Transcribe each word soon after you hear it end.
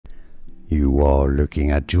You are looking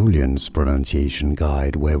at Julian's pronunciation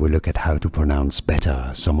guide, where we look at how to pronounce better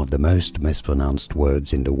some of the most mispronounced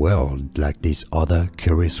words in the world, like this other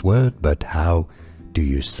curious word. But how do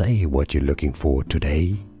you say what you're looking for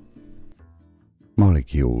today?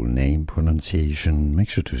 Molecule name pronunciation. Make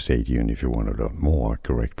sure to stay tuned if you want to learn more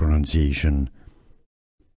correct pronunciation.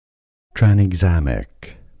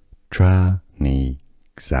 Tranexamic. Tranexamic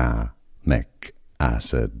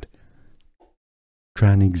acid.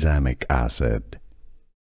 Tranexamic acid.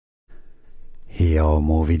 Here are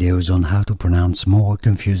more videos on how to pronounce more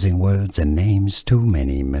confusing words and names too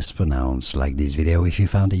many mispronounced. Like this video if you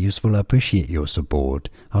found it useful. I appreciate your support.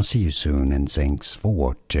 I'll see you soon and thanks for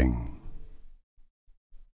watching.